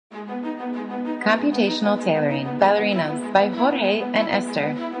Computational Tailoring Ballerinas by Jorge and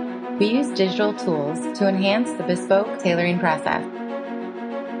Esther. We use digital tools to enhance the bespoke tailoring process.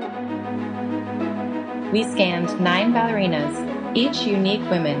 We scanned 9 ballerinas, each unique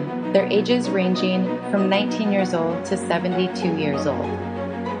women, their ages ranging from 19 years old to 72 years old.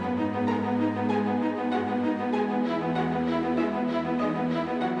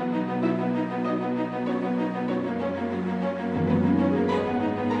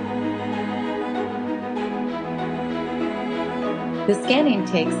 The scanning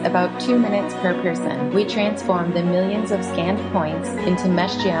takes about 2 minutes per person. We transform the millions of scanned points into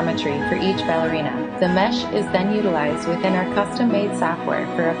mesh geometry for each ballerina. The mesh is then utilized within our custom-made software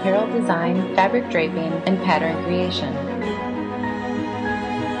for apparel design, fabric draping, and pattern creation.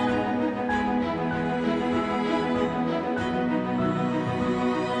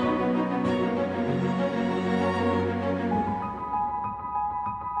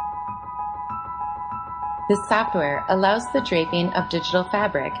 This software allows the draping of digital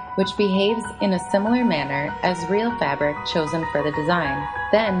fabric, which behaves in a similar manner as real fabric chosen for the design.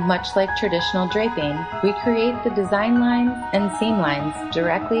 Then, much like traditional draping, we create the design lines and seam lines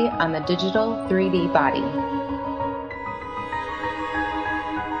directly on the digital 3D body.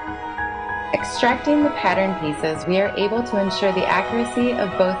 Extracting the pattern pieces, we are able to ensure the accuracy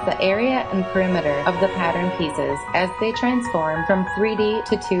of both the area and perimeter of the pattern pieces as they transform from 3D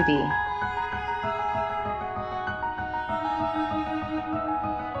to 2D.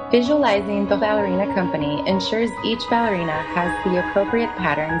 Visualizing the ballerina company ensures each ballerina has the appropriate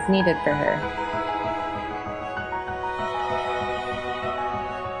patterns needed for her.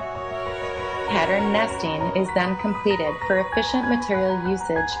 Pattern nesting is then completed for efficient material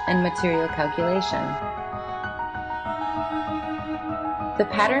usage and material calculation. The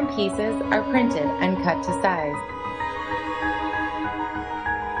pattern pieces are printed and cut to size.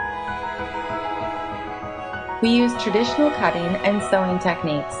 We use traditional cutting and sewing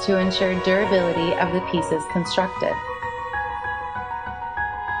techniques to ensure durability of the pieces constructed.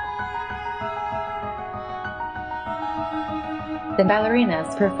 The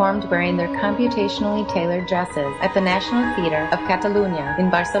ballerinas performed wearing their computationally tailored dresses at the National Theatre of Catalunya in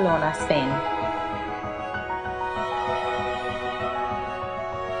Barcelona, Spain.